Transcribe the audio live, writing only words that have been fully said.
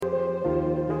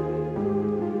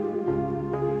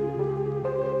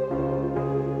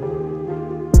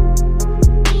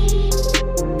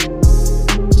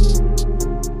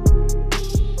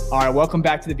right, welcome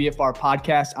back to the BFR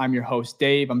podcast. I'm your host,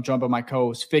 Dave. I'm joined by my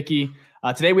co-host, Ficky.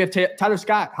 Today we have Tyler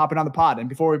Scott hopping on the pod. And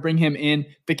before we bring him in,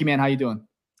 Ficky, man, how you doing?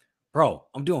 Bro,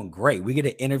 I'm doing great. We get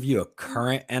to interview a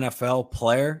current NFL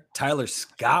player, Tyler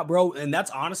Scott, bro. And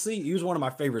that's honestly, he was one of my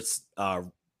favorite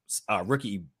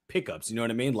rookie pickups. You know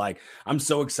what I mean? Like, I'm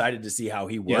so excited to see how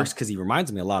he works because he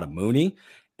reminds me a lot of Mooney.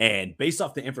 And based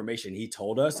off the information he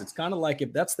told us, it's kind of like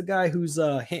if that's the guy who's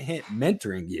hint, hint,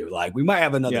 mentoring you, like we might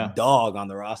have another dog on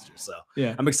the roster. So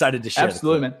I'm excited to share.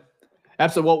 Absolutely, man.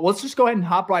 Absolutely. Well, let's just go ahead and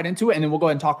hop right into it, and then we'll go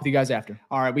ahead and talk with you guys after.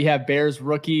 All right, we have Bears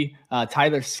rookie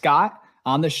Tyler Scott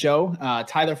on the show.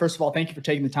 Tyler, first of all, thank you for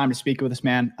taking the time to speak with us,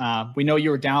 man. We know you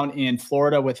were down in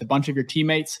Florida with a bunch of your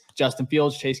teammates, Justin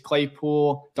Fields, Chase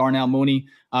Claypool, Darnell, Mooney.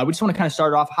 We just want to kind of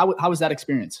start off. How was that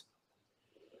experience?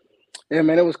 Yeah,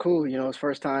 man, it was cool. You know, it's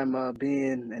first time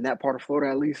being in that part of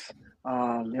Florida, at least. You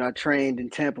know, I trained in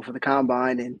Tampa for the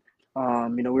combine, and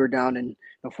you know, we were down in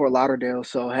Fort Lauderdale,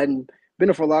 so I hadn't been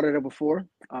to Fort Lauderdale before.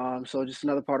 So just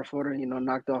another part of Florida, you know,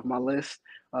 knocked off my list.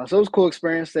 So it was a cool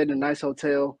experience. Stayed in a nice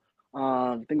hotel.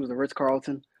 I think it was the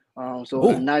Ritz-Carlton. So it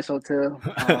was a nice hotel.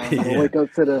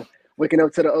 Waking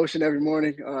up to the ocean every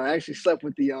morning. I actually slept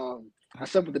with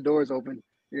the doors open.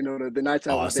 You know, the nights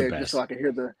I was there, just so I could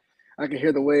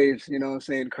hear the waves, you know what I'm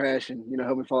saying, crash and, you know,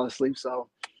 help me fall asleep. So,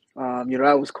 you know,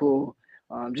 that was cool.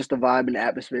 Just the vibe and the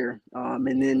atmosphere.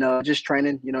 And then just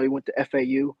training, you know, he went to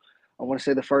FAU. I want to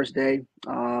say the first day,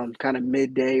 kind of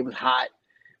midday. It was hot.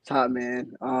 It's hot,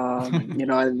 man. You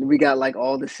know, and we got like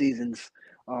all the seasons,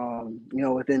 you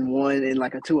know, in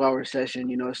like a 2-hour session.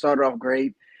 You know, it started off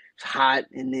great. It's hot.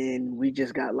 And then we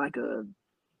just got like a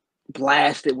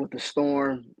blasted with the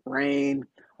storm, rain.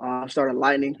 Started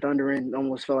lightning, thundering,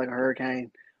 almost felt like a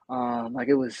hurricane. Like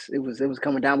it was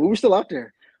coming down. We were still out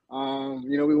there. You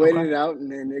know, we waited it out,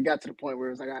 and then it got to the point where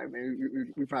it was like, all right,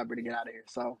 man, we probably better get out of here.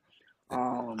 So,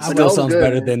 still sounds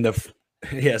better than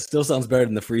still sounds better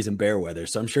than the freezing bear weather.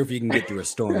 So I'm sure if you can get through a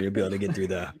storm, you'll be able to get through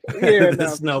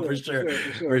the snow for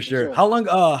sure. How long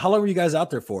were you guys out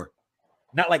there for?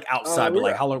 Not like outside, but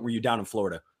like how long were you down in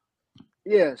Florida?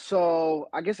 Yeah, so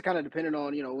I guess it kind of depended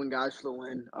on, you know, when guys flew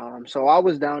in. So I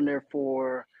was down there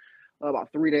for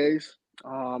about 3 days.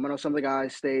 I know some of the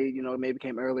guys stayed, you know, maybe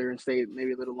came earlier and stayed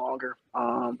maybe a little longer.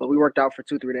 But we worked out for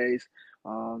 2-3 days.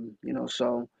 You know,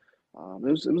 so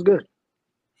it was good.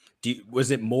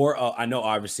 Was it more? I know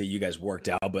obviously you guys worked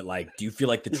out, but like, do you feel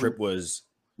like the trip was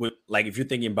like if you're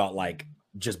thinking about like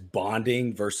just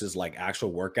bonding versus like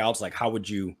actual workouts, like how would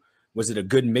you? Was it a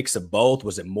good mix of both?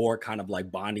 Was it more kind of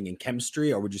like bonding and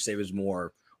chemistry, or would you say it was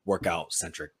more workout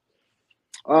centric?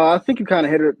 I think you kind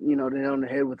of hit it, you know, the nail on the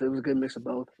head with it. It was a good mix of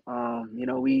both. You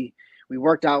know, we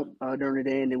worked out during the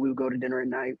day, and then we would go to dinner at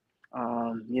night.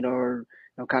 You know, or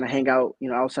kind of hang out, you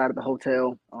know, outside of the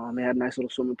hotel. They had a nice little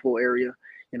swimming pool area,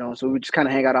 you know, so we just kind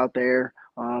of hang out there.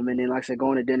 And then, like I said,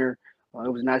 going to dinner.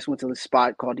 It was nice. Went to the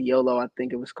spot called the YOLO, I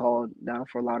think it was called, down in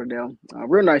Fort Lauderdale.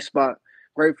 Real nice spot.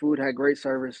 Great food, had great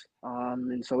service.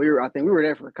 And so I think we were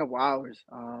there for a couple hours,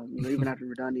 you know, even after we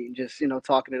were done eating, just, you know,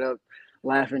 talking it up,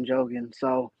 laughing, joking.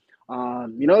 So,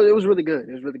 you know, it was really good.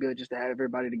 It was really good just to have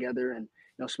everybody together and,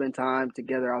 you know, spend time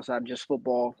together outside of just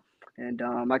football. And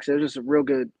like I said, it was just a real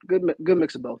good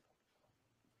mix of both.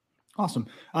 Awesome.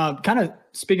 Kind of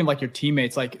speaking of like your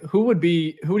teammates, like who do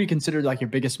you consider like your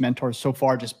biggest mentors so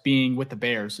far, just being with the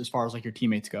Bears as far as like your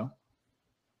teammates go?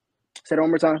 Say that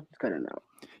one more time. It's cutting out.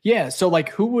 Yeah. So like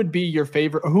who would be your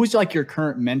favorite, or who's like your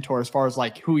current mentor as far as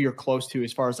like who you're close to,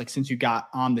 as far as like since you got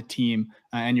on the team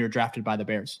and you're drafted by the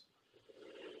Bears?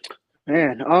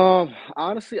 Man,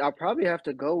 honestly, I'll probably have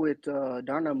to go with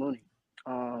Darnell Mooney.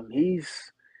 He's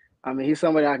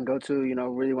somebody I can go to, you know,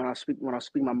 really when I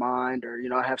speak my mind, or, you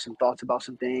know, I have some thoughts about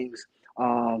some things.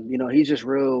 You know, he's just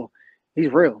real.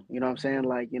 He's real. You know what I'm saying?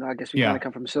 Like, you know, I guess we kind of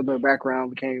come from a similar background.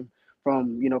 We came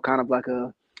from, you know, kind of like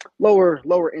a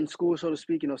lower in school, so to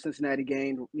speak. You know, Cincinnati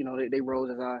gained, you know, they rose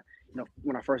as you know,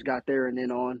 when I first got there and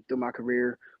then on through my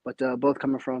career. But both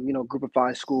coming from, you know, group of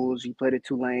 5 schools. You played at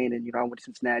Tulane, and, you know, I went to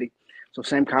Cincinnati. So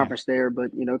same conference there,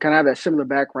 but, you know, kind of have that similar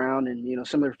background and, you know,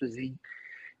 similar physique.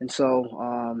 And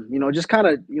so, you know, just kind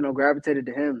of, you know, gravitated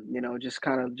to him, you know, just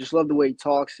love the way he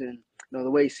talks, and, you know, the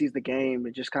way he sees the game,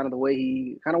 and just kind of the way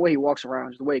he walks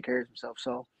around, just the way he carries himself.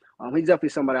 So he's definitely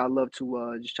somebody I'd love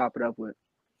to just chop it up with.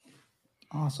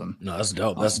 Awesome. No, that's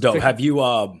dope. That's dope. Have you,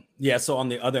 so on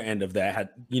the other end of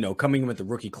that, you know, coming in with the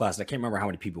rookie class, I can't remember how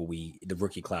many people the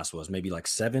rookie class was, maybe like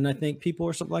 7, I think, people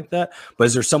or something like that. But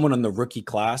is there someone in the rookie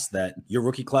class that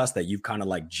you've kind of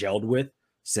like gelled with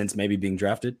since maybe being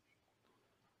drafted?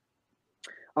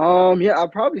 Yeah,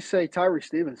 I'd probably say Tyree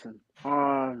Stevenson.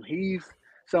 He's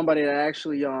somebody that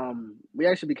actually, we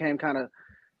actually became kind of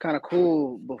kind of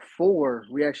cool before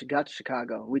we actually got to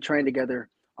Chicago. We trained together,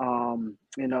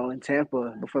 in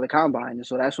Tampa before the combine, and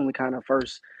so that's when we kind of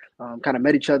first kind of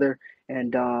met each other.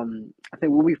 And I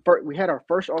think when we had our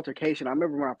first altercation, I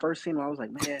remember when I first seen him, I was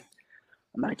like, man,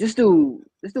 I'm like, this dude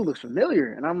looks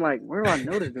familiar, and I'm like, where do I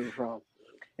know this dude from?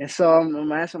 And so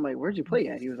I'm asking him like, where'd you play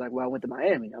at? He was like, well, I went to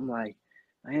Miami. I'm like,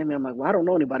 Miami. I'm like, well, I don't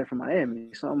know anybody from Miami.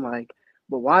 So I'm like,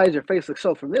 but why does your face look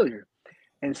so familiar?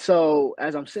 And so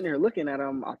as I'm sitting here looking at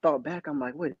him, I thought back. I'm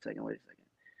like, wait a second.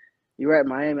 You were at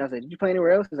Miami. I was like, did you play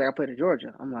anywhere else? He's like, I played at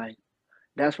Georgia. I'm like,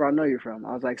 that's where I know you're from.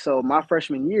 I was like, so my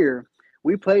freshman year,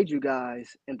 we played you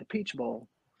guys in the Peach Bowl,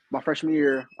 my freshman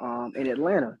year in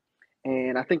Atlanta.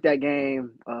 And I think that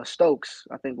game, Stokes,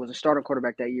 I think, was a starting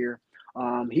quarterback that year.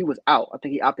 He was out. I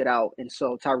think he opted out. And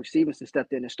so Tyree Stevenson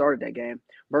stepped in and started that game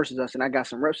versus us. And I got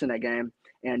some reps in that game.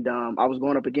 And I was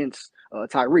going up against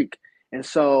Tyreek. And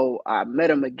so I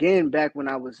met him again back when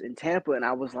I was in Tampa. And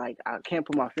I was like, I can't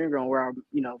put my finger on where I,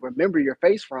 remember your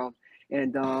face from.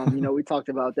 And, we talked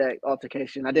about that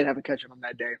altercation. I did have a catch on him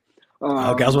that day.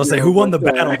 Okay, I was going to say, who won the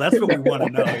battle? That's what we want to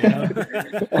know,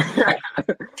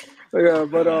 Yeah,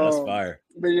 but that's fire.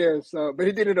 But yeah, but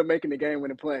he did end up making the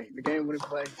game-winning play. The game-winning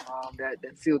play, that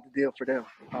sealed the deal for them.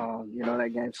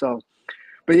 That game. So,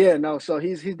 but yeah, no. So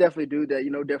he's definitely a dude that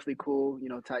definitely cool.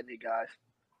 Tight knit guys.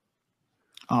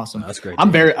 Awesome. That's great.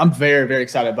 I'm very, very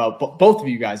excited about both of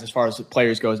you guys as far as the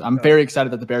players goes. I'm very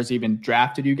excited that the Bears even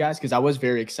drafted you guys because I was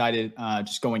very excited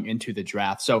just going into the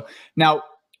draft. So now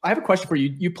I have a question for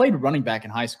you. You played running back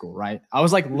in high school, right? I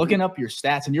was like looking up your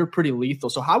stats and you're pretty lethal.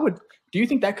 So do you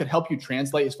think that could help you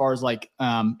translate as far as like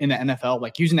in the NFL,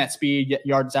 like using that speed,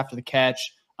 yards after the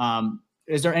catch?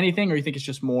 Is there anything, or you think it's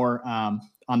just more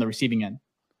on the receiving end?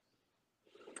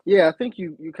 Yeah, I think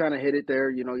you kind of hit it there.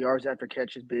 Yards after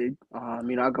catch is big.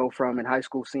 I go from in high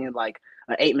school seeing like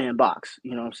an 8-man box,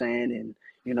 you know what I'm saying?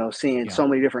 And, seeing so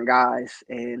many different guys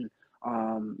and,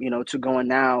 to going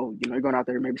now, you're going out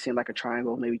there maybe seeing like a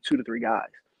triangle, maybe 2 to 3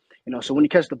 guys, so when you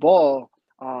catch the ball,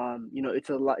 it's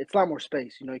a lot more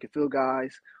space. You can feel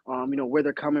guys, where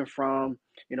they're coming from,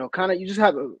 kind of, you just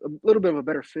have a little bit of a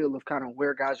better feel of kind of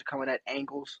where guys are coming at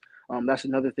angles. That's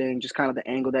another thing, just kind of the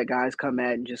angle that guys come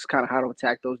at and just kind of how to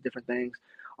attack those different things.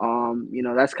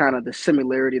 That's kind of the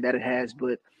similarity that it has.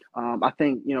 But I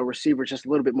think, receivers just a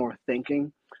little bit more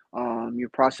thinking. You're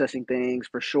processing things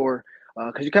for sure.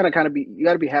 Because you got to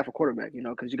be half a quarterback,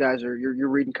 because you guys you're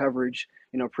reading coverage,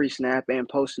 pre-snap and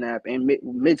post-snap and mid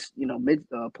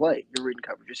play. You're reading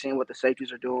coverage. You're seeing what the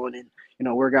safeties are doing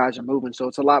and where guys are moving. So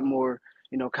it's a lot more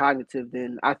cognitive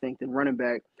than running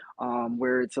back,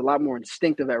 where it's a lot more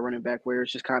instinctive at running back, where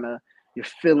it's just kind of you're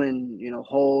filling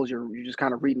holes. You're just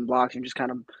kind of reading blocks. You're just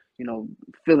kind of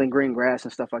filling green grass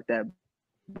and stuff like that.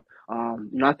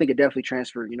 I think it definitely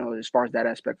transferred as far as that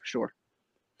aspect for sure.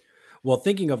 Well,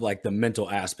 thinking of like the mental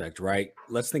aspect, right?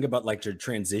 Let's think about like your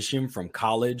transition from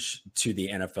college to the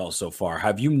NFL so far.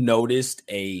 Have you noticed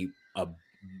a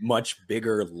much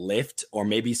bigger lift or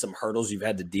maybe some hurdles you've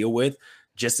had to deal with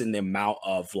just in the amount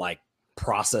of like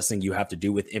processing you have to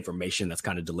do with information that's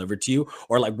kind of delivered to you?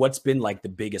 Or like what's been like the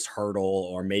biggest hurdle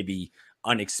or maybe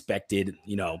unexpected,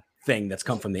 thing that's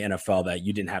come from the NFL that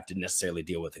you didn't have to necessarily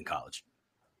deal with in college?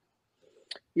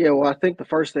 Yeah, well, I think the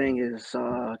first thing is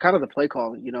kind of the play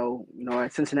calling.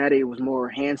 At Cincinnati, it was more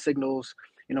hand signals,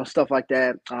 stuff like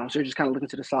that. So you're just kind of looking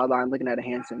to the sideline, looking at a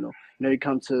hand signal. You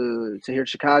come to here in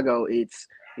Chicago, it's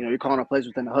you're calling up plays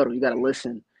within the huddle. You got to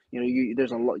listen.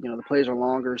 There's a lot. The plays are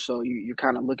longer, so you're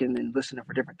kind of looking and listening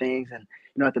for different things. And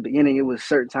at the beginning, it was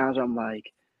certain times where I'm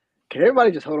like, can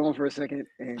everybody just hold on for a second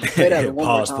and say that one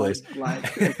more time? Please.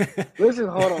 Like, let's just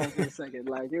hold on for a second.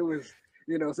 Like it was.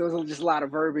 So it was just a lot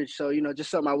of verbiage. So,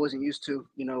 just something I wasn't used to,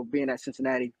 being at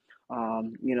Cincinnati.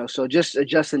 So just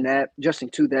adjusting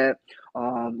to that,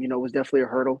 was definitely a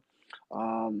hurdle.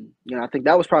 I think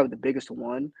that was probably the biggest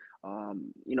one. I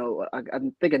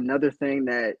think another thing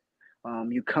that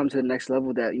you come to the next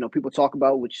level that, people talk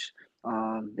about, which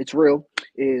it's real,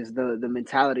 is the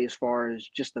mentality as far as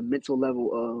just the mental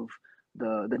level of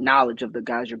the knowledge of the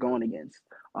guys you're going against.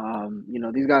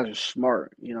 These guys are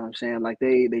smart, what I'm saying? Like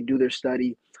they do their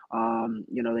study,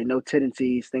 they know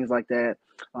tendencies, things like that.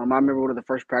 I remember one of the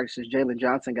first practices, Jalen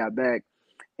Johnson got back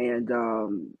and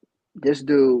this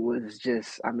dude was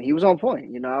just, he was on point,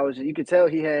 you could tell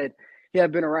he had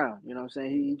been around, what I'm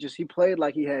saying? He played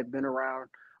like he had been around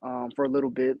for a little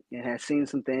bit and had seen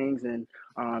some things. And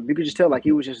you could just tell like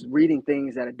he was just reading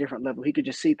things at a different level. He could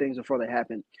just see things before they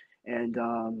happened. And,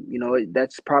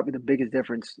 that's probably the biggest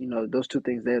difference, those two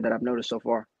things there that I've noticed so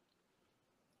far.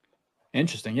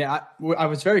 Interesting. Yeah, I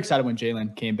was very excited when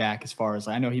Jalen came back as far as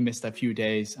I know he missed a few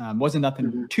days. Wasn't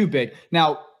nothing too big.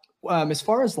 Now, As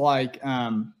far as like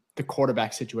the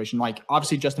quarterback situation, like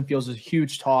obviously Justin Fields is a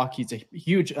huge talk. He's a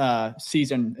huge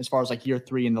season as far as like year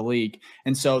 3 in the league.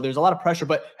 And so there's a lot of pressure,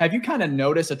 but have you kind of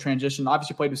noticed a transition?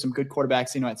 Obviously played with some good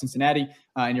quarterbacks, at Cincinnati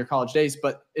in your college days,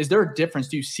 but is there a difference?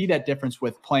 Do you see that difference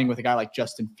with playing with a guy like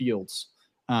Justin Fields,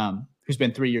 who's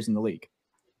been 3 years in the league?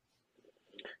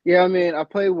 Yeah, I mean, I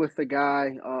played with the guy,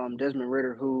 Desmond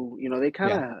Ritter, who, they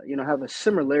kind of, have a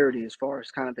similarity as far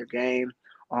as kind of their game.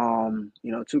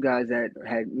 Two guys that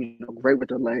had, great with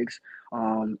their legs.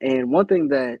 And one thing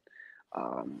that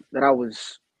that I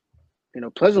was,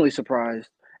 pleasantly surprised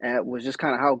at was just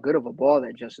kind of how good of a ball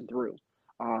that Justin threw.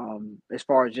 As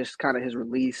far as just kind of his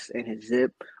release and his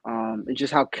zip, and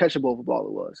just how catchable of a ball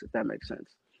it was, if that makes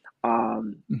sense.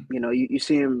 You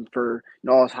see him for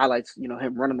all his highlights,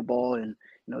 him running the ball and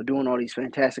doing all these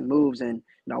fantastic moves. And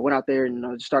I went out there and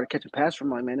just started catching passes from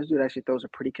him. Like, man, this dude actually throws a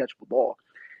pretty catchable ball.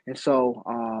 And so,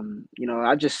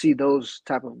 I just see those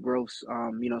type of growths,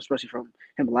 especially from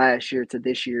him last year to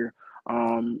this year.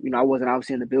 I wasn't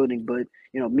obviously in the building, but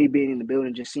me being in the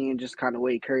building, just seeing just kind of the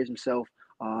way he carries himself.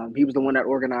 He was the one that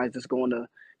organized us going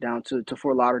down to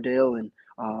Fort Lauderdale, and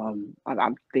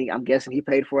I'm guessing he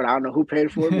paid for it. I don't know who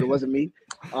paid for it, but it wasn't me.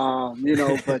 But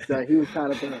he was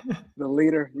kind of the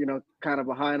leader, kind of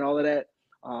behind all of that.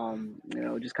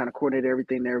 Just kind of coordinated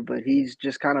everything there. But he's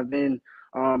just kind of been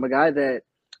a guy that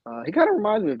he kind of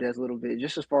reminds me of Des a little bit,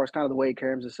 just as far as kind of the way he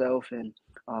carries himself and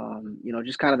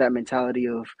just kind of that mentality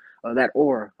of that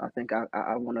aura. I think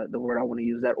the word I want to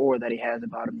use, that aura that he has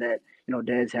about him that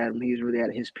Des had when he was really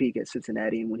at his peak at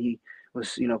Cincinnati and when he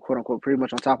was quote unquote pretty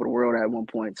much on top of the world at one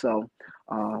point. So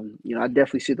I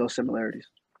definitely see those similarities.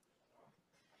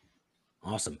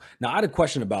 Awesome. Now I had a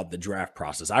question about the draft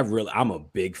process. I'm a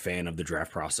big fan of the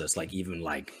draft process, like even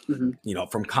like,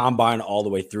 from combine all the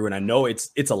way through. And I know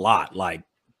it's a lot, like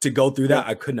to go through that.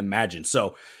 I couldn't imagine.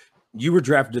 So you were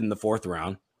drafted in the 4th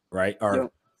round, right?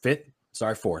 Or 5th,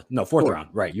 sorry, 4th. No, 4th round,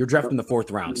 right? You're drafted in the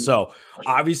 4th round. So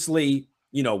obviously,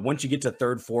 once you get to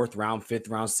 3rd, 4th round, 5th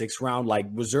round, 6th round, like,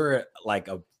 was there like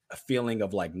a feeling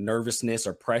of like nervousness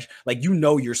or pressure? Like,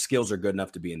 your skills are good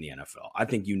enough to be in the NFL. I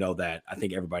think that. I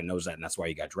think everybody knows that, and that's why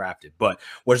you got drafted. But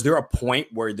was there a point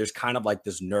where there's kind of like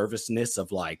this nervousness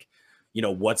of like,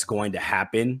 what's going to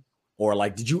happen? Or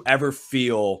like, did you ever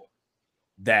feel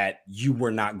that you were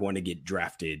not going to get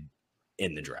drafted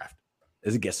in the draft?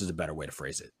 I guess is a better way to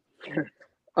phrase it.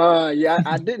 Yeah,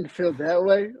 I didn't feel that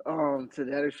way. To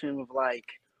that extreme of like,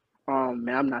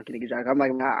 man, I'm not gonna get drafted. I'm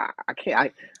like, man, I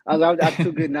can't. I'm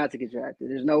too good not to get drafted.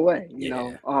 There's no way, you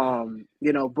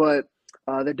know. But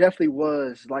there definitely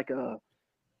was like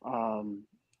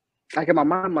like in my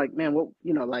mind, I'm like, man, what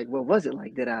was it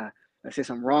like? Did I say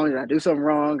something wrong? Did I do something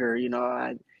wrong? Or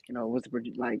what's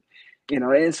the like,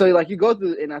 and so like you go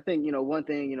through, and I think one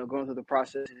thing going through the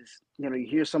process is you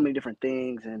hear so many different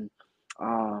things, and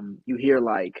you hear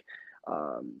like.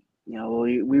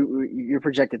 You're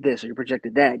projected this or you're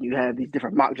projected that. You have these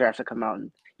different mock drafts that come out,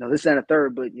 and this and a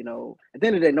third. But at the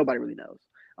end of the day, nobody really knows.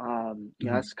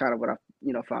 That's kind of what I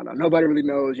found out. Nobody really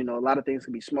knows. A lot of things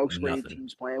can be smoke screen,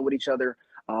 teams playing with each other.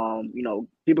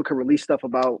 People can release stuff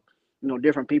about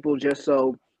different people just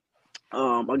so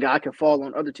a guy can fall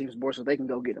on other teams' board so they can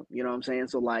go get him. You know what I'm saying?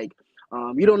 So like,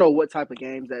 you don't know what type of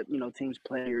games that teams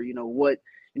play or what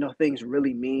things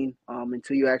really mean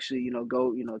until you actually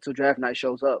go until draft night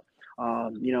shows up.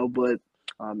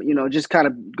 Just kind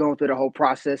of going through the whole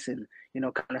process and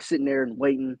kind of sitting there and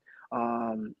waiting.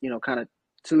 Kind of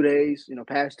 2 days,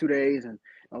 past 2 days, and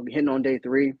I'll be hitting on day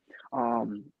 3.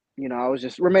 I was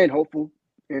just remain hopeful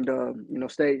and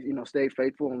stay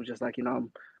faithful, and was just like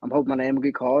I'm hoping my name will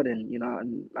get called, and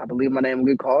and I believe my name will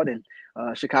get called, and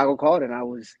Chicago called, and I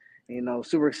was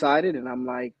super excited, and I'm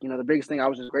like the biggest thing I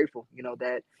was just grateful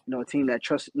that a team that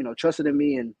trusted in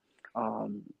me, and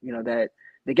that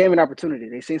they gave me an opportunity.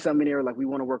 They seen something in there like we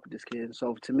want to work with this kid.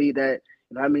 So to me that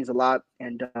that means a lot,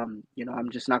 and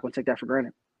I'm just not going to take that for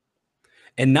granted.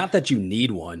 And not that you need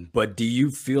one, but do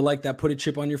you feel like that put a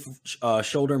chip on your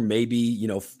shoulder? Maybe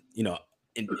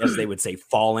as they would say,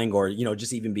 falling, or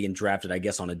just even being drafted, I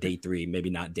guess, on a day 3, maybe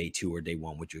not day 2 or day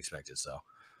 1, what you expected. So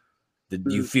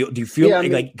do you feel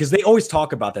like, because they always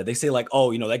talk about that, they say like,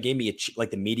 oh, that gave me a chip, like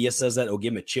the media says that, oh,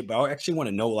 give him a chip. But I actually want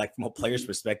to know, like, from a player's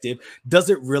perspective, does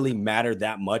it really matter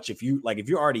that much? If you're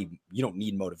already, you don't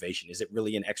need motivation, is it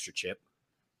really an extra chip?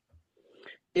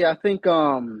 Yeah, I think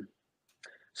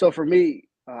so for me,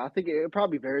 I think it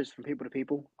probably varies from people to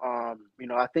people. I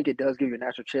think it does give you a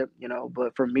natural chip,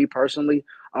 but for me personally,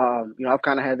 I've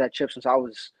kind of had that chip since I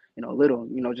was, little,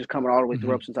 just coming all the way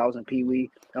through up since I was in Pee Wee.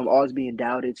 I'm always being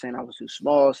doubted, saying I was too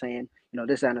small, saying,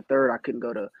 this, that, and the third, I couldn't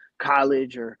go to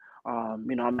college or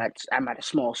I'm at a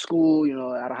small school,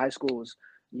 out of high school, was,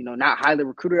 not highly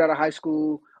recruited out of high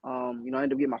school. I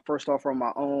ended up getting my first offer on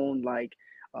my own. Like,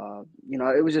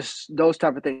 it was just those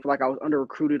type of things. Like I was under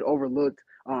recruited, overlooked,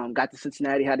 got to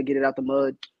Cincinnati, had to get it out the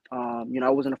mud. I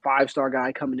wasn't a 5-star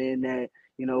guy coming in that,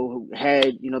 who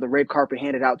had, the red carpet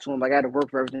handed out to him. Like I had to work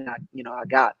for everything I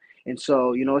got. And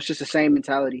so, it's just the same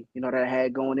mentality, that I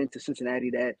had going into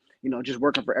Cincinnati, that, just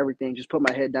working for everything, just put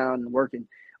my head down and working.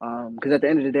 Because at the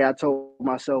end of the day, I told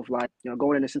myself, like,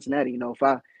 going into Cincinnati,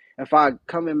 if I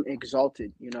come in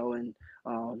exalted, and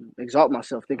exalt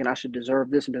myself, thinking I should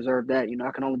deserve this and deserve that,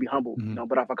 I can only be humble. Mm-hmm.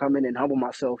 But if I come in and humble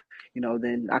myself,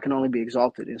 then I can only be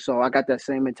exalted. And so I got that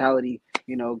same mentality,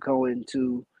 going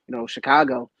to,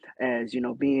 Chicago, as,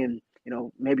 being,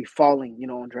 maybe falling,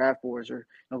 on draft boards, or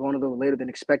going a little later than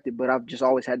expected. But I've just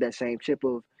always had that same chip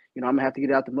of, I'm gonna have to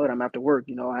get out the mud. I'm gonna have to work.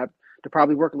 I have to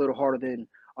probably work a little harder than,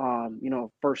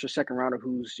 first or second rounder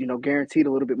who's, guaranteed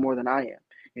a little bit more than I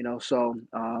am. So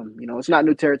it's not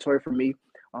new territory for me,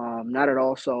 not at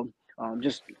all. So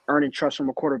just earning trust from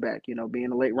a quarterback,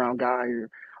 being a late round guy,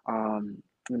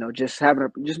 or just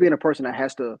being a person that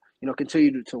has to,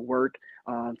 continue to work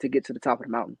to get to the top of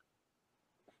the mountain.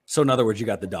 So in other words, you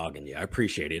got the dog in you. I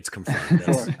appreciate it. It's confirmed.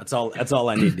 That's all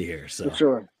I need to hear. So for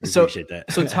sure. Appreciate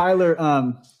that. So Tyler,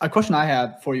 a question I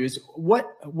have for you is what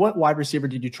wide receiver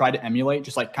did you try to emulate,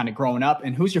 just like kind of growing up,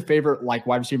 and who's your favorite like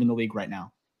wide receiver in the league right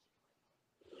now?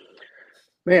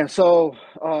 Man, so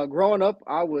growing up,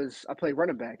 I played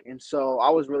running back, and so I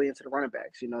was really into the running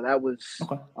backs. That was,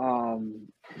 Okay.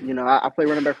 I played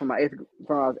running back from I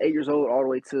was 8 years old all the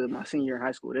way to my senior year in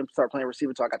high school. I didn't start playing receiver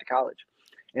until I got to college.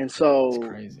 And so,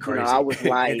 crazy. I was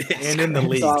like, and in the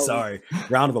league, sorry,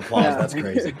 round of applause. Yeah. That's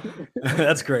crazy.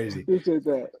 That's crazy. Appreciate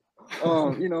that.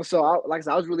 So like I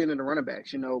said, I was really into the running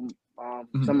backs. Some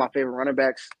of my favorite running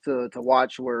backs to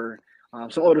watch were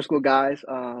some older school guys.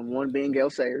 One being Gale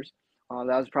Sayers.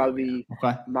 That was probably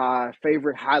my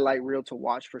favorite highlight reel to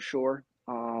watch for sure.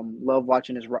 Love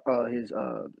watching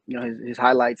his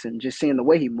highlights and just seeing the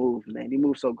way he moved. Man, he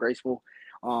moved so graceful.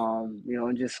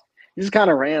 And just kind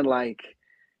of ran like,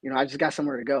 I just got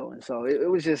somewhere to go. And so it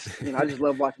was just, I just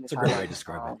love watching his highlights.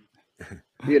 Describe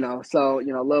it. So,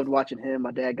 loved watching him.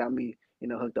 My dad got me,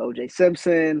 hooked to O.J.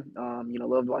 Simpson.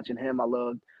 Loved watching him. I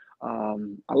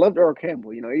loved Earl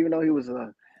Campbell, even though he was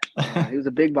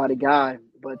a big body guy,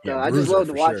 but I just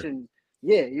loved watching. Sure.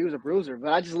 Yeah, he was a bruiser,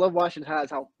 but I just love watching how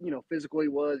physical he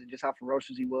was, and just how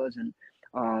ferocious he was, and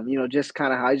just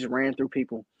kind of how he just ran through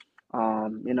people.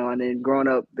 And then growing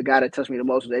up, the guy that touched me the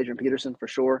most was Adrian Peterson for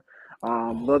sure.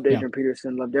 Loved Adrian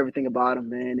Peterson, loved everything about him,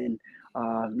 man. And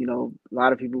a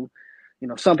lot of people,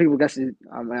 some people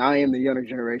I am the younger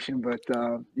generation, but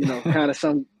kind of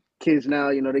some kids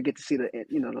now, they get to see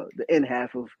the end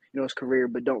half of his career,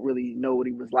 but don't really know what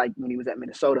he was like when he was at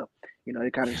Minnesota. They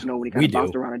kind of just know when he kind of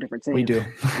bounced around a different team. We do.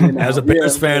 As a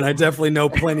Bears fan, I definitely know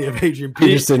plenty of Adrian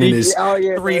Peterson in his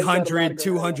 300,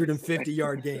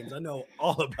 250-yard games. I know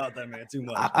all about that man too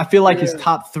much. I feel like his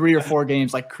top 3 or 4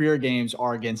 games, like career games,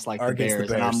 are against the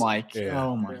Bears. And I'm like,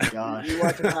 oh my gosh. You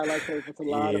watching highlight tapes with a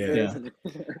lot of Bears.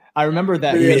 I remember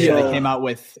that video that came out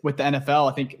with the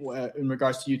NFL, I think, in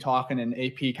regards to you talking, and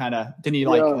AP kind of, didn't he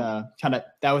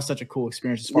that was such a cool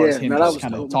experience as far as him just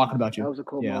kind of talking about you. That was a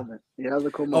cool moment. Yeah, that was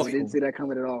a cool moment. Didn't see that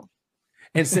coming at all.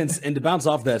 And to bounce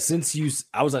off that,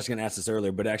 I was actually going to ask this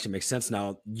earlier, but it actually makes sense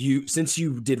now. Since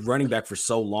you did running back for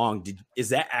so long, is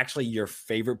that actually your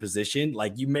favorite position?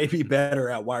 Like, you may be better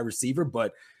at wide receiver,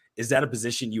 but is that a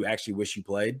position you actually wish you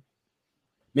played?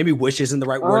 Maybe wish isn't the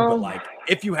right word, but like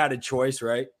if you had a choice,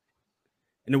 right?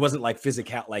 And it wasn't like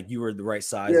physical, like you were the right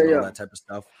size and all that type of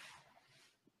stuff.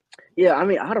 Yeah, I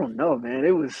mean, I don't know, man.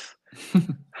 It was.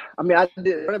 I mean,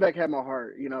 running back had my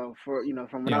heart,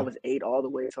 from when I was 8 all the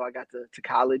way until I got to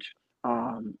college.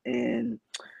 And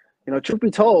truth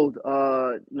be told,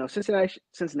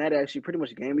 Cincinnati actually pretty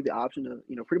much gave me the option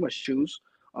to, pretty much choose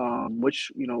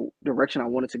which, direction I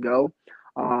wanted to go.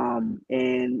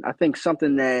 And I think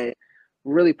something that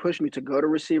really pushed me to go to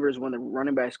receivers when the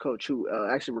running backs coach who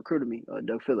actually recruited me,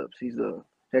 Doug Phillips, he's the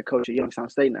head coach at Youngstown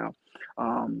State now.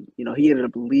 He ended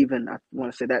up leaving, I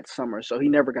want to say that summer. So he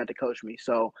never got to coach me.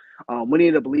 So when he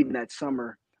ended up leaving that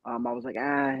summer, I was like,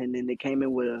 and then they came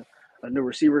in with a new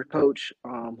receiver coach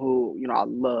who, I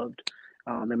loved,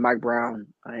 and Mike Brown.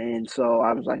 And so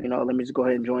I was like, let me just go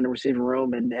ahead and join the receiving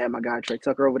room, and have my guy Trey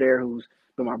Tucker over there, who's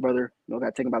been my brother,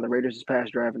 got taken by the Raiders this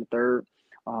past draft in the 3rd.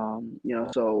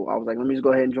 So I was like, let me just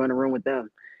go ahead and join the room with them.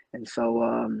 And so,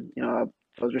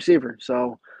 I was receiver.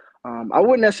 So I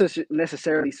wouldn't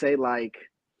necessarily say like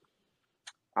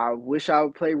I wish I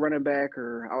would play running back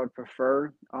or I would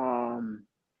prefer.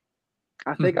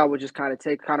 I think I would just kind of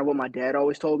take kind of what my dad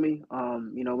always told me,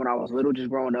 when I was little, just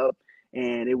growing up.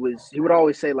 And he would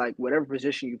always say, like, whatever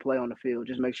position you play on the field,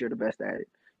 just make sure you're the best at it.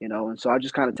 And so I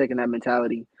just kind of taken that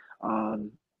mentality,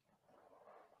 um,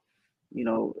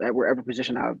 at wherever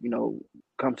position I've,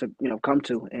 come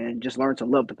to and just learn to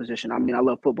love the position. I mean, I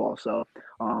love football, so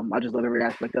I just love every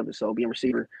aspect of it. So being a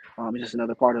receiver is just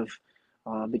another part of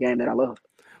the game that I love.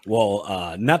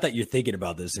 Well, not that you're thinking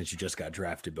about this since you just got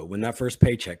drafted, but when that first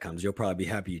paycheck comes, you'll probably be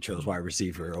happy you chose wide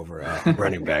receiver over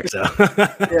running back. So,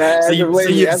 you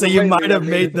might have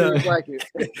made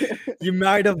you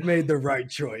might have made the right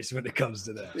choice when it comes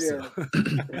to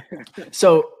that. Yeah.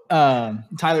 So,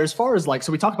 Tyler, as far as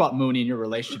so we talked about Mooney and your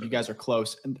relationship, you guys are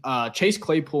close. Chase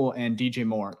Claypool and DJ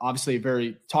Moore, obviously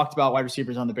very talked about wide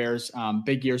receivers on the Bears,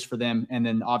 big years for them. And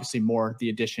then obviously Moore, the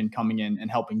addition coming in and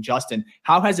helping Justin.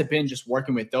 How has it been just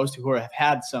working with those two who have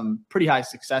had some pretty high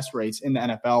success rates in the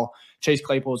NFL? Chase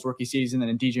Claypool's rookie season, and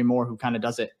then DJ Moore, who kind of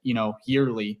does it,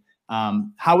 yearly.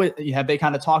 Have they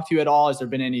kind of talked to you at all? Has there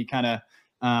been any kind of,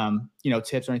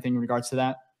 tips or anything in regards to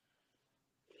that?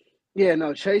 Yeah,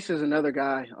 no, Chase is another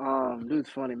guy. Dude's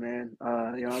funny, man.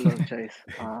 I love Chase.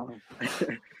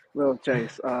 Love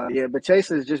Chase. But Chase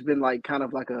has just been kind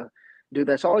of like a dude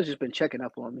that's always just been checking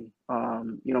up on me.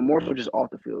 More so just off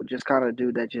the field, just kind of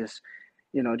dude that just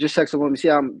checks up on me, see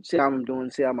how I'm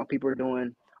doing, see how my people are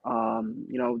doing.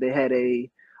 They had a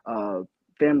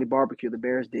family barbecue, the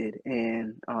Bears did,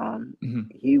 and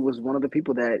he was one of the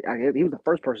people that he was the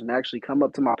first person to actually come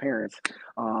up to my parents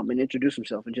and introduce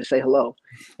himself and just say hello.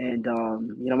 And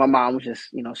my mom was just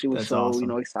she was That's so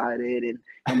awesome. Excited,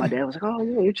 and my dad was like, oh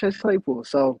yeah, you're Chase Claypool.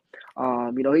 So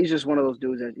he's just one of those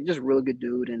dudes that he's just a really good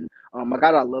dude, and a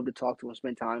guy that I love to talk to and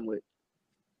spend time with.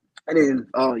 And then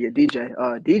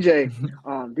DJ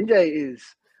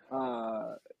is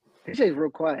DJ's real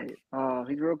quiet.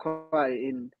 He's real quiet,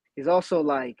 and he's also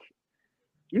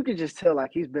you can just tell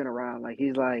he's been around.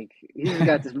 He's just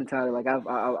got this mentality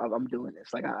I'm doing this.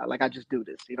 I just do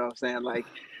this. You know what I'm saying?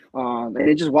 And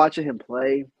then just watching him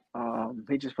play,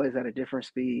 he just plays at a different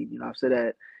speed. I've said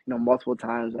that multiple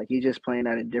times. He's just playing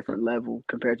at a different level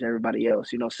compared to everybody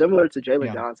else. Similar to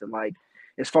Jalen Johnson.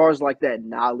 As far as that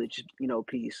knowledge,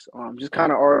 piece, just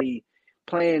kind of already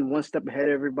playing one step ahead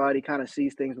of everybody, kind of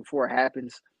sees things before it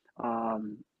happens.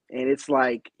 And it's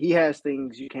he has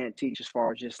things you can't teach as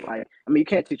far as just you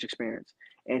can't teach experience,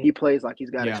 and he plays he's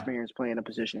got experience playing a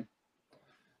position.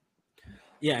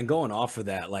 Yeah, and going off of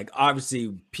that,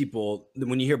 obviously people,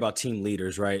 when you hear about team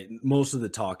leaders, right, most of the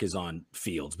talk is on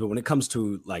fields, but when it comes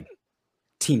to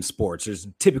team sports, there's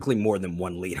typically more than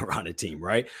one leader on a team,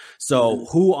 right? So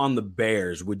who on the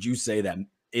Bears would you say that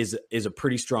is a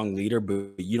pretty strong leader,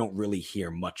 but you don't really hear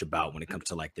much about when it comes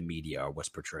to the media or what's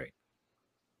portrayed?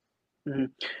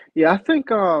 Yeah, I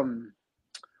think I'm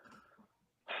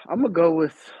gonna go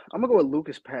with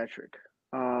Lucas Patrick.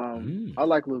 I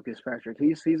like Lucas Patrick.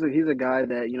 He's a guy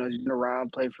that he's been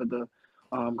around, played for the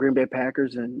Green Bay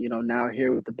Packers, and now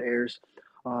here with the Bears.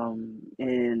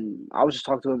 And I was just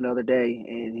talking to him the other day,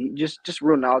 and he just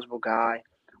real knowledgeable guy,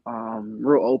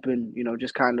 real open.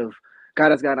 Just kind of guy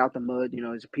that's gotten out the mud.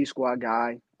 He's a P squad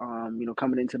guy.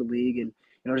 Coming into the league, and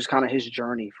just kind of his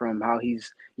journey from how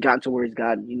he's gotten to where he's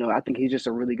gotten. I think he's just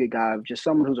a really good guy, just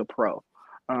someone who's a pro.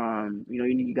 You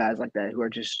need guys like that who are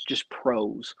just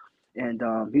pros. And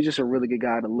he's just a really good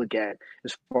guy to look at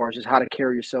as far as just how to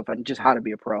carry yourself and just how to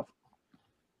be a pro.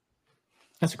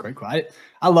 That's a great quote.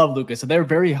 I love Lucas. So they were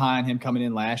very high on him coming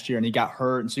in last year, and he got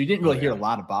hurt, and so you didn't really hear a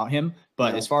lot about him.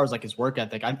 But as far as his work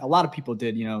ethic, a lot of people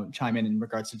did, chime in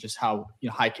regards to just how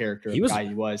high character guy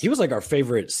he was. He was our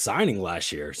favorite signing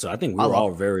last year, so I think we were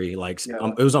all very it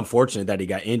was unfortunate that he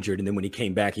got injured, and then when he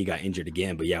came back, he got injured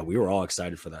again. But yeah, we were all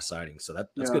excited for that signing, so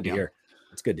that's good to hear.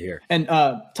 It's good to hear. And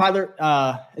Tyler,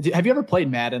 have you ever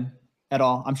played Madden at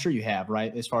all? I'm sure you have,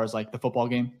 right? As far as the football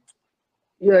game.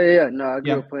 Yeah. No, I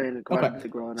grew up playing it quite a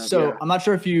bit growing up. So I'm not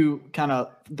sure if you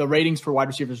the ratings for wide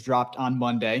receivers dropped on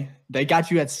Monday. They got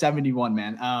you at 71,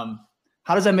 man.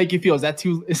 How does that make you feel? Is that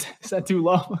too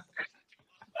low?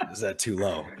 Is that too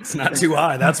low? It's not too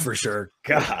high, that's for sure.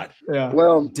 God. Yeah.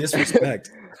 Well,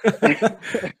 disrespect.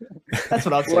 That's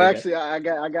what I'll say. Well, actually, I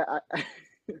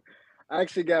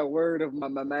actually got word of my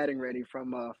Madden ready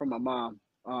from my mom.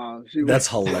 That's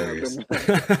hilarious.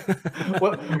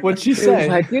 What'd she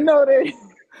say?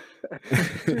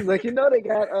 She's like, they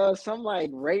got some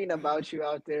rating about you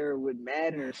out there with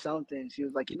Madden or something. She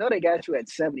was like, they got you at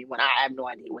 71. I have no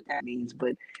idea what that means,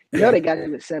 but they got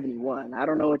you at 71. I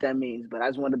don't know what that means, but I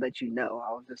just wanted to let you know.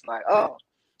 I was just like, oh,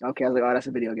 okay. I was like, oh, that's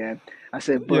a video game. I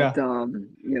said, but at the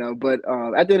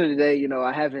end of the day,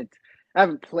 I haven't I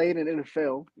haven't played in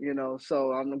NFL,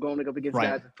 so I'm going up against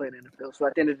guys that play in NFL. So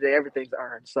at the end of the day, everything's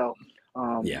earned. So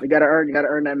you got to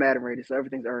earn that Madden rating. So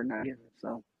everything's earned now.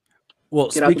 So well,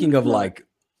 speaking of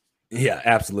yeah,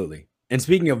 absolutely. And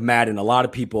speaking of Madden, a lot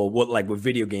of people, with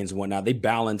video games and whatnot, they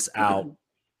balance out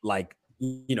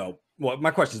well,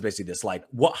 my question is basically this: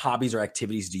 what hobbies or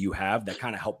activities do you have that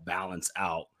kind of help balance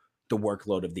out the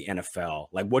workload of the NFL?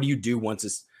 Like, what do you do once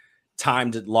it's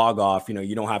time to log off?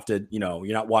 You don't have to, you're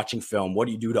not watching film. What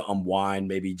do you do to unwind,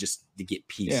 maybe just to get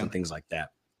peace and things like that?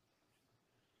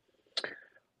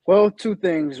 Well, two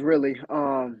things really.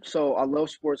 So I love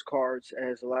sports cards,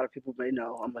 as a lot of people may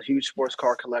know. I'm a huge sports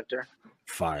card collector.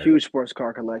 Fire. Huge sports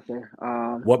card collector.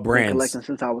 What brands? Been collecting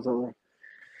since I was a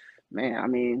man. I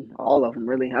mean, all of them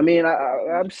really. I mean,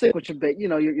 I'm sick with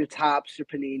your Tops, your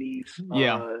Paninis.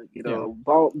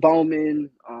 Bowman,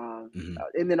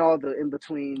 and then all the in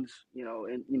betweens.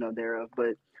 Thereof.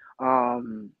 But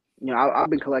I've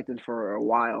been collecting for a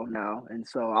while now, and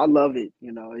so I love it.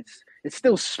 It's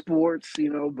still sports,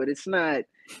 but it's not.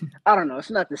 I don't know.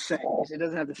 It's not the same. It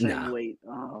doesn't have the same weight.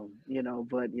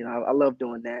 But I love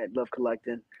doing that. Love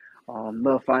collecting.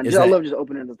 Love finding. I love just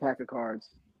opening the pack of cards.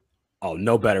 Oh,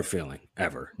 no better feeling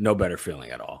ever. No better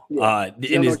feeling at all. And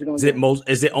is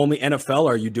it only NFL,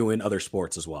 or are you doing other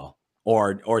sports as well?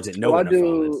 Or is it no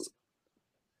NFL?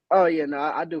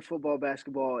 I do football,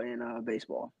 basketball, and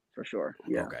baseball for sure.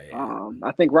 Yeah. Okay. Yeah.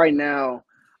 I think right now,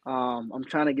 I'm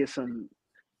trying to get some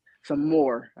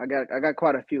more. I got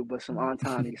quite a few, but some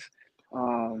Antanis,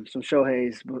 some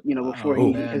Shohei's,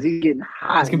 before because he's getting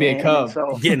hot. It's gonna be a Cub.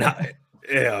 So getting hot.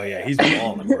 Yeah, yeah, he's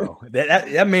balling, bro.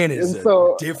 That man is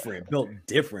different, built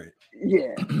different.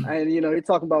 Yeah, and you're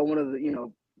talking about one of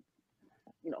the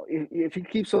if he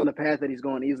keeps on the path that he's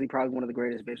going, easily probably one of the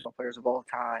greatest baseball players of all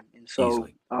time. And so,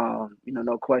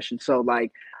 no question. So,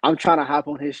 I'm trying to hop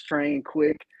on his train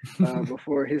quick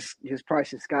before his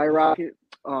prices skyrocket.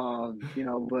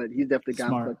 But he's definitely got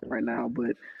collecting right now.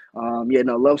 But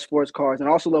love sports cards and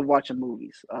also love watching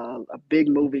movies. A big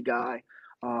movie guy.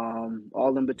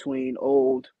 All in between,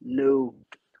 old, new.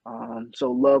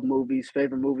 So love movies.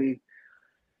 Favorite movie.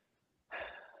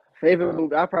 I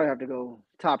probably have to go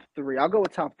top 3. I'll go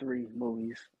with top 3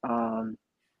 movies.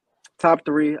 Top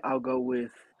 3, I'll go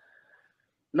with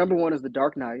number 1 is The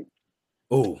Dark Knight.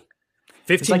 Oh,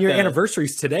 15-year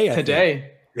anniversaries today.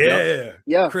 Yeah.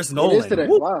 Yeah. Chris Nolan. It is today.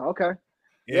 Woo. Wow. Okay.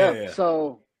 Yeah.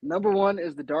 So number 1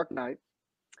 is The Dark Knight.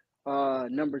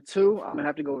 Number 2, I'm gonna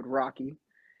have to go with Rocky.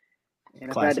 And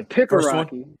if I had to pick a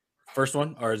Rocky, first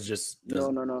one, or is just no.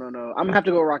 I'm gonna have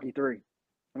to go Rocky 3.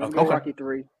 I'm gonna go Rocky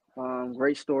 3.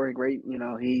 Great story, great.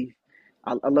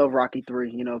 I love Rocky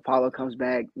 3. Apollo comes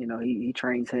back. He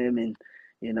trains him, and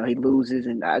he loses,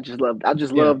 and I just love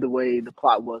the way the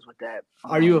plot was with that.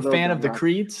 Are you a fan of the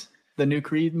Creeds, the new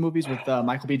Creed movies with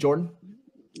Michael B. Jordan?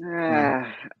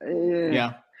 Yeah.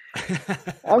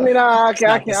 I mean,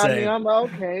 I'm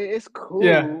okay. It's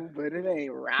cool, but it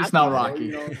ain't Rocky. It's not Rocky.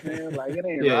 You know what I'm saying? Like it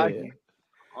ain't Rocky.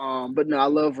 Yeah. But no, I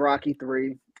love Rocky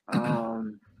 3.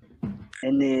 And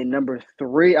then number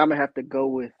 3, I'm gonna have to go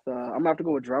with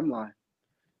Drumline.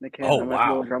 Nick Cannon. Oh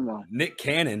wow, Drumline. Nick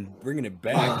Cannon bringing it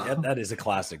back. That is a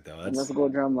classic though. Let's go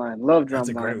Drumline. Love Drumline. That's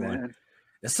a great one.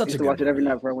 That's such a good watch it every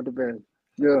night before I went to bed.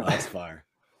 Yeah, that's fire.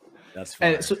 That's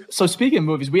fire. And so speaking of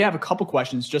movies, we have a couple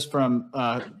questions just from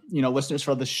listeners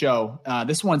for the show.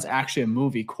 This one's actually a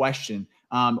movie question.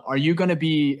 Which one are you going to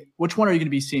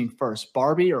be seeing first,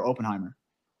 Barbie or Oppenheimer?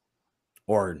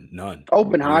 Or none.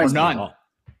 Oppenheimer. Or none.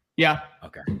 Yeah.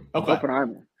 Okay.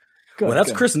 Oppenheimer. Good, well,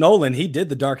 that's Chris Nolan. He did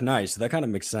The Dark Knight, so that kind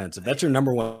of makes sense. If that's your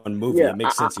number 1 movie, it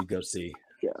makes sense you go see.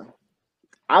 Yeah.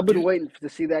 I've been waiting to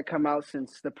see that come out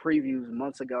since the previews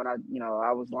months ago, and I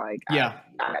was like, I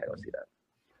gotta go see that.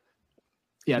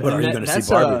 Yeah, but are you going to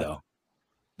see Barbie though?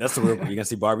 That's the real. You going to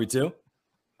see Barbie too?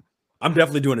 I'm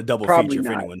definitely doing a double feature if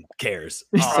anyone cares.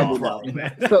 Probably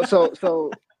man.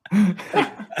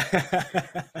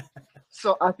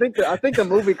 So I think the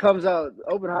movie comes out.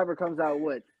 Oppenheimer comes out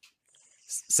what?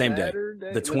 Same Saturday?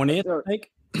 Day, the 20th. I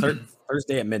think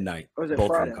Thursday at midnight. Or is it both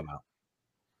Friday? of them come out.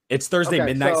 It's Thursday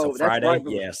midnight, so Friday. Right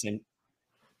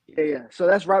Yeah. So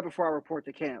that's right before I report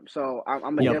to camp. So I'm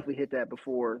gonna definitely hit that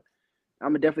before. I'm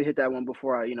gonna definitely hit that one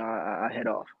before I head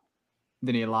off.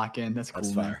 Then you lock in. That's cool.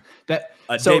 That's fire.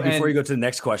 Dave, before you go to the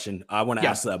next question, I want to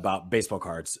ask about baseball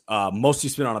cards. Most you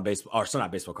spend on a baseball, or so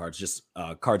not baseball cards, just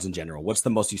cards in general. What's the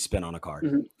most you spent on a card?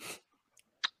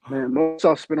 Mm-hmm. Man, most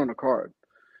I've spent on a card.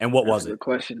 And what was it? Good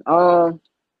question.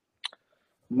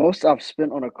 Most I've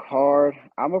spent on a card.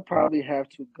 I'm gonna probably have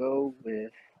to go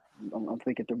with. I'm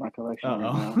thinking through my collection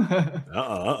right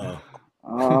now.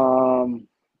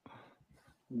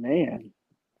 Man.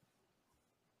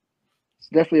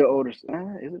 definitely an older. Is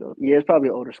it? Yeah, it's probably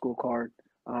an older school card.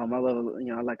 I love,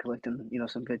 I like collecting,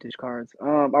 some vintage cards.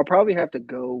 I'll probably have to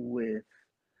go with.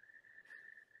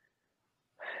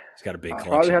 He's got a big I'll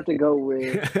probably have collection. to go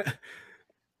with.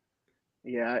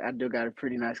 Yeah, I do got a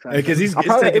pretty nice collection. Because he's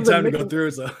taking time to go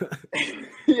through. So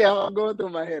yeah, I'm going through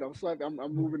my head. I'm swiping.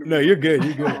 I'm moving. No, you're good.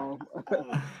 You're good.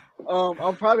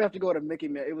 I'll probably have to go to Mickey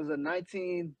Mantle. It was a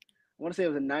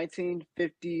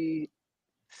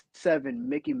 1957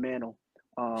 Mickey Mantle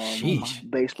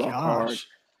baseball card.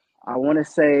 I want to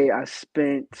say I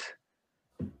spent,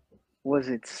 was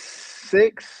it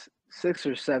six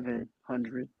or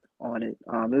 700 on it. It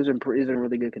was in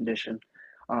really good condition.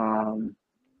 What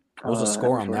was the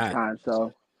score on that?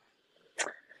 So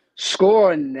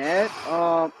score on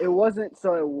that, it wasn't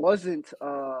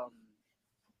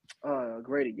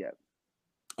graded yet.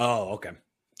 Oh, okay.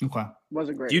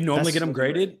 Wasn't graded. Do you normally get them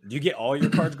graded? Do you get all your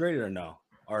cards graded or no?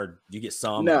 Or do you get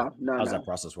some? No. How does that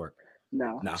process work?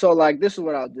 No. So this is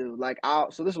what I'll do.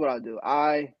 This is what I'll do.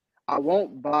 I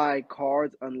won't buy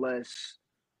cards unless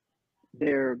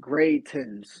they're grade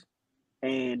 10s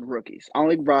and rookies. I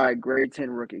only buy grade 10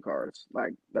 rookie cards.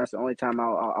 That's the only time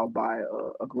I'll buy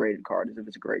a graded card is if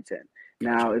it's a grade 10.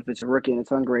 Now, if it's a rookie and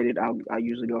it's ungraded, I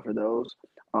usually go for those.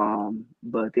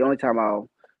 But the only time I'll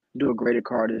do a graded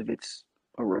card is if it's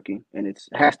a rookie and it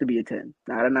has to be a 10,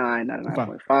 not a 9, not a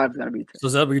 9.5. It's got to be a 10. So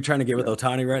is that what you're trying to get with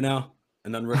Ohtani right now?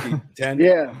 And then rookie 10?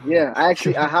 Yeah. I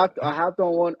hopped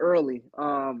on one early.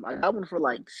 I got one for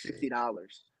like $60.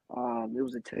 It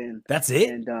was a 10. That's it?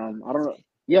 And I don't know.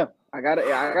 Yeah, I got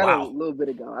a little bit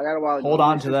ago. I got a while ago. Hold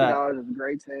on to that. $60 of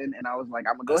grade 10, and I was like,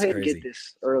 I'm gonna go ahead and get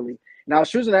this early. And I was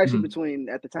choosing actually between,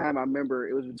 at the time, I remember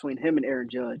it was between him and Aaron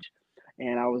Judge,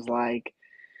 and I was like,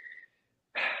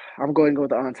 I'm going to go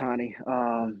with the Ohtani,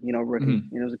 rookie.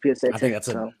 It was a PSA 10.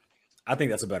 I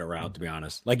think that's a better route, to be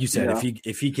honest. Like you said,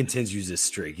 if he continues this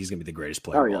streak, he's gonna be the greatest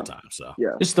player of all time. So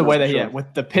just the way that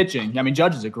with the pitching. I mean,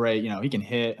 Judge is a great. He can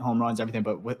hit home runs, everything.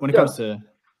 But when it comes to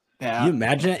can you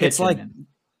imagine it?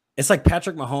 It's like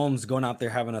Patrick Mahomes going out there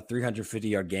having a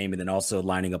 350-yard game and then also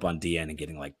lining up on DN and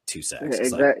getting like 2 sacks.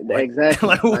 Exactly.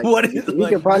 What is he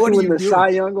can possibly win the Cy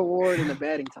Young Award and the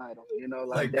batting title.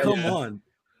 Come on,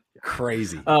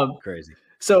 crazy. Crazy.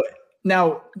 So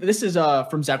now this is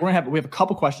from Zach. We have a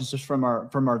couple questions just from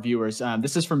our viewers.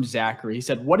 This is from Zachary. He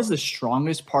said, "What is the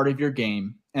strongest part of your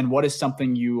game, and what is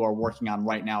something you are working on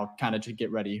right now, kind of to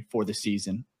get ready for the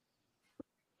season?"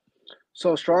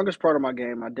 So strongest part of my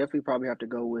game, I definitely probably have to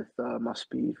go with my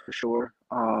speed for sure.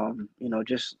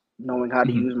 Just knowing how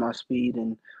to use my speed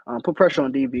and put pressure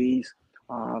on DBs,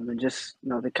 and just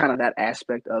the kind of that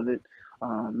aspect of it,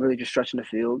 really just stretching the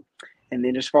field. And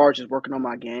then as far as just working on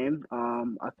my game,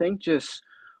 I think just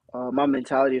my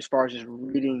mentality as far as just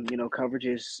reading,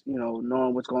 coverages,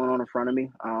 knowing what's going on in front of me.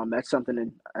 That's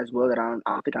something as well that I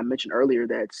think I mentioned earlier.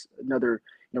 That's another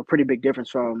pretty big difference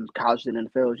from college to the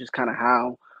NFL. Just kind of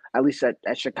how, at least at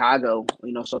Chicago,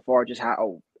 so far, just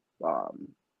how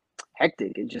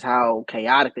hectic and just how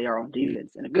chaotic they are on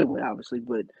defense in a good way, obviously.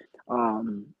 But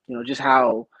just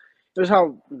how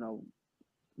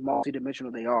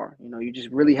multi-dimensional they are. You just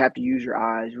really have to use your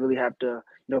eyes, really have to,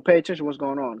 pay attention to what's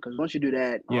going on. Because once you do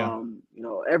that,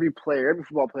 every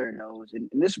football player knows, and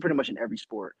this is pretty much in every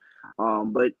sport.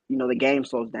 But the game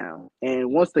slows down, and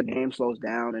once the game slows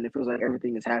down, and it feels like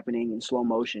everything is happening in slow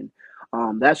motion,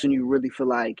 that's when you really feel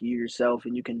like you're yourself,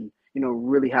 and you can,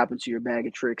 really hop into your bag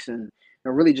of tricks and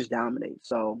really just dominate.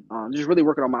 So just really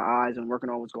working on my eyes and working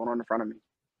on what's going on in front of me.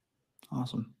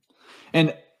 Awesome.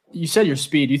 And you said your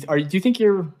speed. Do you think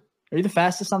are you the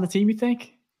fastest on the team? You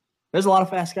think? There's a lot of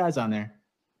fast guys on there.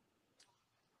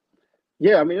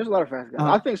 Yeah, I mean, there's a lot of fast guys.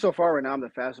 I think so far right now I'm the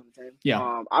fastest on the team.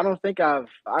 Yeah. I don't think I've.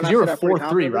 You're a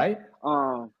 4.3, right?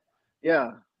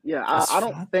 Yeah. I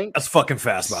don't think that's fucking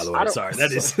fast. By the way, sorry.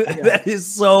 That is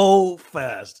so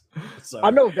fast. Sorry.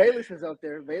 I know Bayless is up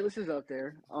there.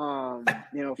 For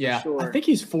sure. I think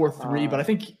he's 4.3, but I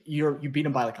think you beat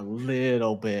him by like a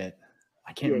little bit.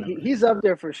 I can't remember. He's up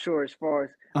there for sure as far as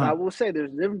I will say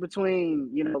there's a difference between,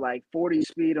 like 40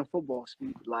 speed and football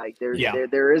speed. Like there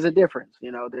is a difference,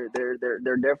 there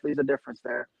definitely is a difference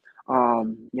there.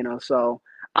 So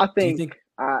I think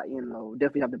I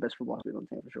definitely have the best football speed on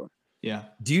the team for sure. Yeah.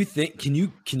 Do you think can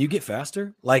you get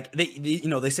faster? Like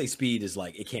they say speed is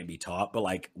like it can't be taught, but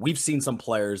like we've seen some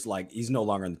players, like he's no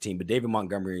longer on the team, but David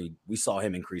Montgomery, we saw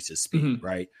him increase his speed,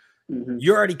 right? Mm-hmm.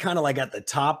 You're already kind of like at the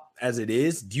top as it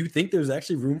is. Do you think there's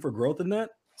actually room for growth in that?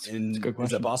 And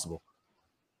is that possible?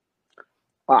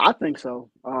 I think so.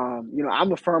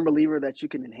 I'm a firm believer that you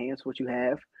can enhance what you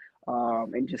have,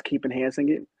 and just keep enhancing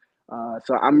it.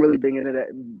 So I'm really big into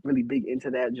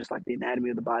that, just like the anatomy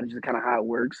of the body, just kind of how it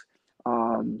works.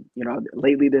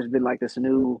 Lately there's been like this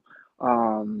new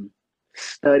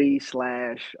study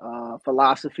slash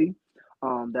philosophy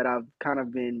that I've kind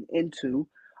of been into,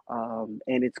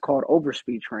 and it's called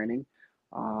overspeed training.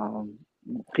 Um,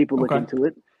 People look Okay. into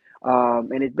it,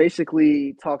 and it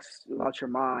basically talks about your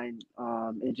mind,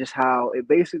 and just how it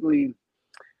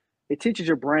teaches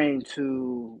your brain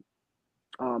to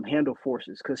handle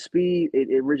forces, because speed, it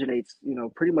originates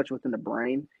pretty much within the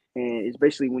brain, and it's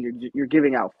basically when you're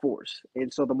giving out force,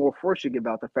 and so the more force you give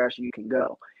out, the faster you can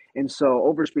go. And so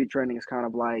overspeed training is kind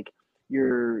of like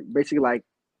you're basically like,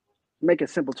 make it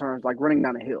simple terms, like running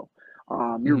down a hill.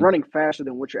 You're Mhm. running faster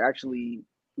than what you're actually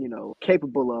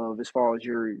capable of, as far as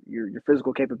your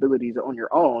physical capabilities on your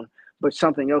own, but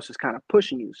something else is kind of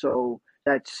pushing you, so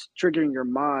that's triggering your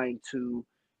mind to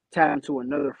tap into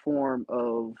another form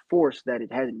of force that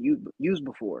it hasn't used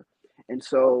before. And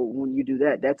so when you do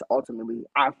that, that's ultimately,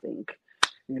 I think,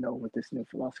 with this new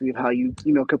philosophy of how you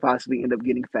could possibly end up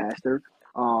getting faster,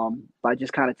 by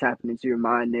just kind of tapping into your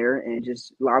mind there and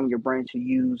just allowing your brain to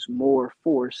use more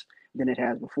force than it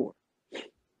has before.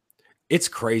 It's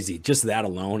crazy, just that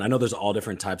alone. I know there's all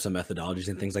different types of methodologies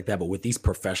and things like that, but with these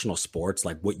professional sports,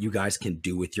 like what you guys can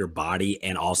do with your body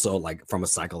and also like from a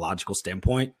psychological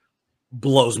standpoint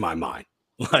blows my mind.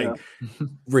 Yeah. Like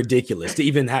ridiculous to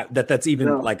even have that's even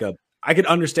No. like I could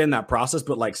understand that process,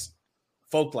 but like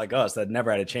folk like us that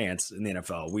never had a chance in the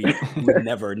NFL, we would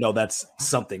never know that's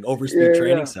something overspeed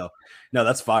training. Yeah. So no,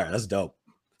 that's fire. That's dope.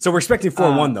 So we're expecting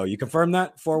 4-1 though. You confirm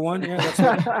that 4-1? Yeah, that's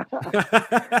right.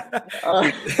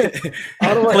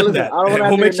 I don't want Clip listen. that. I don't want to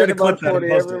We'll make hear sure to nothing about clip that and 40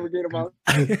 post ever again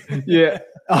about. Yeah.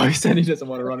 Oh, he said he doesn't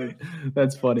want to run it.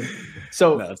 That's funny.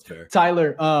 So No, that's fair.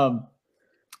 Tyler,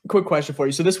 quick question for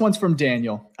you. So this one's from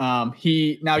Daniel. Now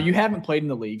you haven't played in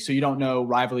the league, so you don't know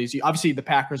rivalries. Obviously, the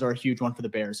Packers are a huge one for the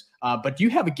Bears. But do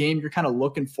you have a game you're kind of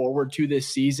looking forward to this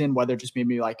season, whether just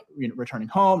maybe like returning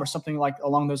home or something like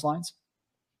along those lines?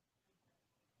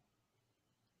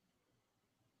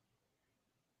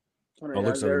 Oh,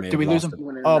 looks like we may Did have we lose lost him?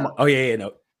 him. Oh,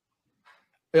 No.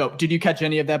 oh, did you catch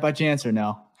any of that by chance or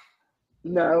no?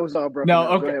 No, it was all broken. No, Up.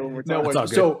 Go okay. ahead one more No time.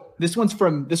 worries. So this one's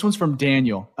from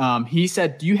Daniel. He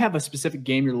said, "Do you have a specific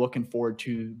game you're looking forward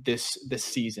to this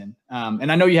season?"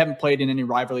 And I know you haven't played in any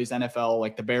rivalries, NFL,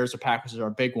 like the Bears or Packers are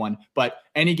a big one, but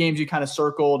any games you kind of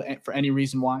circled for any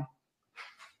reason why?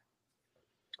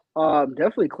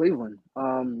 Definitely Cleveland.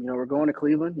 We're going to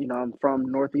Cleveland. I'm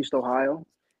from Northeast Ohio,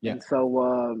 Yeah. and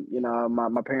so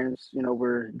my parents,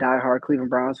 were diehard Cleveland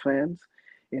Browns fans.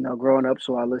 Growing up,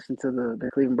 so I listened to the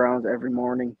Cleveland Browns every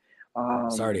morning.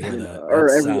 Sorry to hear that. Or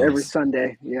That every sounds.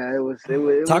 Sunday. Yeah,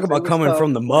 Talk about coming tough,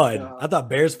 from the but mud. I thought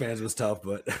Bears fans was tough,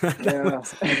 but yeah. No,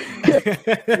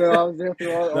 I was there through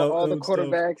no, all that the was tough.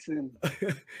 quarterbacks, and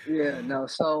yeah, no.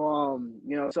 So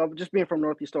so just being from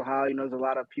Northeast Ohio, there's a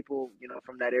lot of people,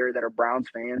 from that area that are Browns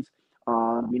fans.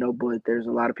 But there's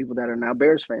a lot of people that are now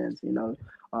Bears fans, that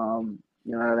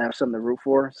have something to root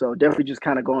for. So definitely just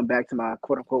kind of going back to my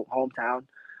quote unquote hometown,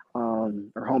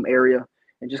 or home area,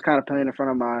 and just kind of playing in front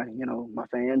of my, my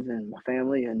fans and my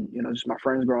family and, just my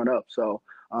friends growing up. So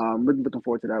really looking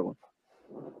forward to that one.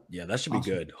 Yeah, that should be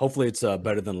good. Hopefully it's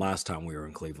better than last time we were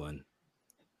in Cleveland.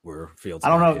 Where Fields. I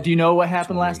don't know. Do you know what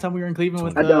happened last time we were in Cleveland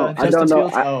with I don't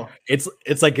know. Fields?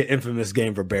 It's like an infamous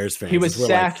game for Bears fans. He was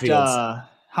sacked.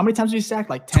 How many times was he sacked?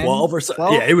 Like 10? 12 or so.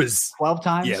 12? Yeah, it was 12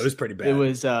 times. Yeah, it was pretty bad. It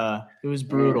was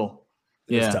brutal.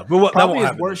 It was tough. But that won't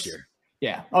happen this year.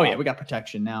 Yeah. Oh yeah, we got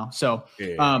protection now. So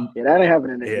that ain't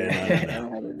happening this year.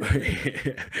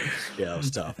 Yeah, that was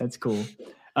tough. That's cool.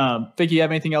 Ficky, you have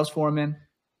anything else for him, man?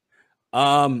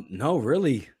 No,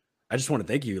 really. I just want to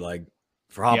thank you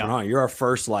for hopping on. You're our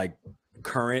first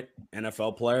current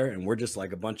NFL player, and we're just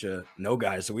a bunch of no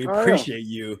guys. So we appreciate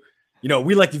you.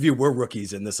 We like to view we're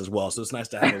rookies in this as well. So it's nice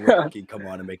to have a rookie come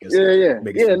on and make us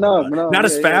not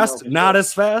as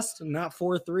fast, not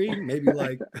 4-3, maybe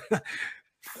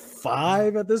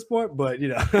 5 at this point, but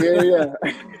no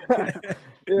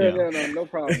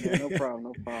problem, man. No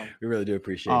problem. We really do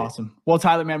appreciate it. Awesome. Well,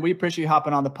 Tyler, man, we appreciate you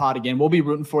hopping on the pod again. We'll be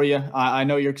rooting for you. I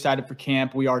know you're excited for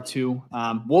camp. We are too.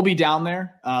 We'll be down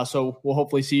there, so we'll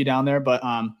hopefully see you down there. But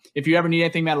if you ever need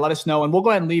anything, man, let us know, and we'll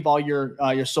go ahead and leave all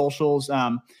your socials.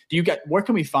 Where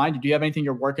can we find you? Do you have anything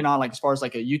you're working on, as far as a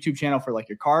YouTube channel for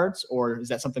your cards, or is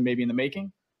that something maybe in the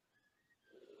making?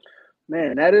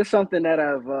 Man, that is something that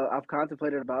I've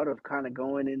contemplated about, of kind of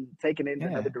going and taking it in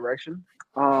another direction.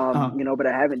 But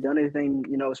I haven't done anything,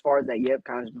 as far as that yet.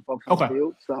 Kind of just been focused on the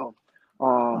field. So,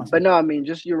 awesome. But no, I mean,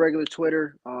 just your regular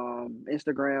Twitter,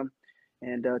 Instagram,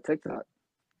 and TikTok.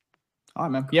 All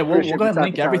right, man. Yeah, we'll go ahead and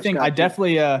link everything. I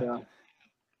definitely what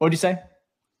would you say?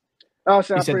 Oh,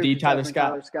 so you said the Tyler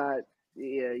Scott. Scott.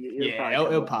 Yeah,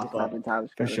 it'll pop up Tyler Scott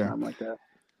for sure. Something like that.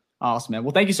 Awesome, man.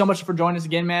 Well, thank you so much for joining us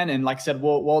again, man. And like I said,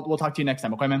 we'll talk to you next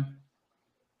time. Okay, man.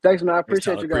 Thanks, man. I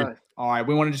appreciate you guys. All right.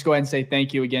 We want to just go ahead and say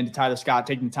thank you again to Tyler Scott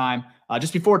taking the time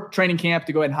just before training camp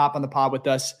to go ahead and hop on the pod with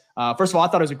us. First of all, I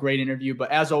thought it was a great interview,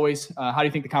 but as always, how do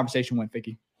you think the conversation went,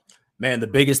 Ficky? Man, the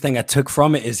biggest thing I took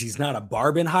from it is he's not a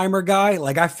Barbenheimer guy.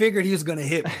 Like, I figured he was going to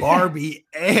hit Barbie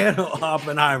and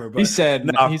Oppenheimer. But he said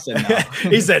no.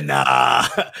 He said nah.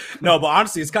 No, but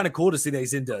honestly, it's kind of cool to see that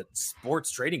he's into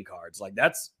sports trading cards. Like,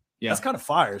 that's kind of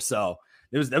fire. So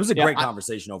that was a great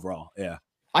conversation overall. Yeah.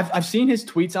 I've seen his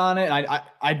tweets on it.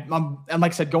 I'm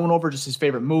like I said, going over just his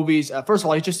favorite movies. First of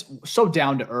all, he's just so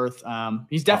down to earth.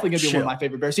 He's definitely going to be one of my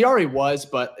favorite Bears. He already was,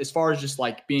 but as far as just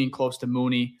like being close to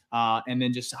Mooney and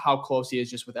then just how close he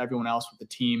is just with everyone else with the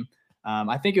team,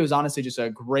 I think it was honestly just a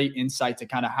great insight to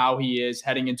kind of how he is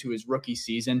heading into his rookie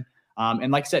season.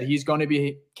 And like I said, he's going to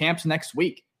be camps next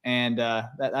week. And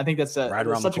I think that's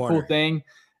such a cool thing.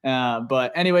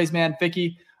 But anyways, man,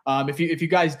 Ficky, if you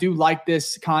guys do like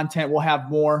this content, we'll have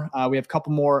more. We have a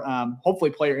couple more,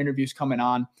 hopefully player interviews coming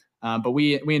on. But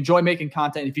we enjoy making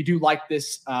content. If you do like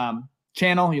this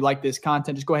channel, you like this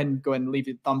content, just go ahead and leave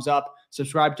a thumbs up,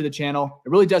 subscribe to the channel. It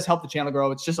really does help the channel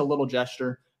grow. It's just a little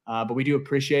gesture, but we do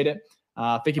appreciate it.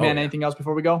 Ficky, man, anything else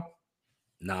before we go?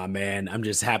 Nah, man, I'm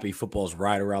just happy football's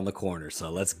right around the corner.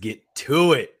 So let's get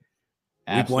to it.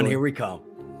 Absolutely. Week 1, here we come.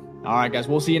 All right, guys,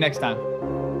 we'll see you next time.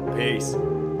 Peace.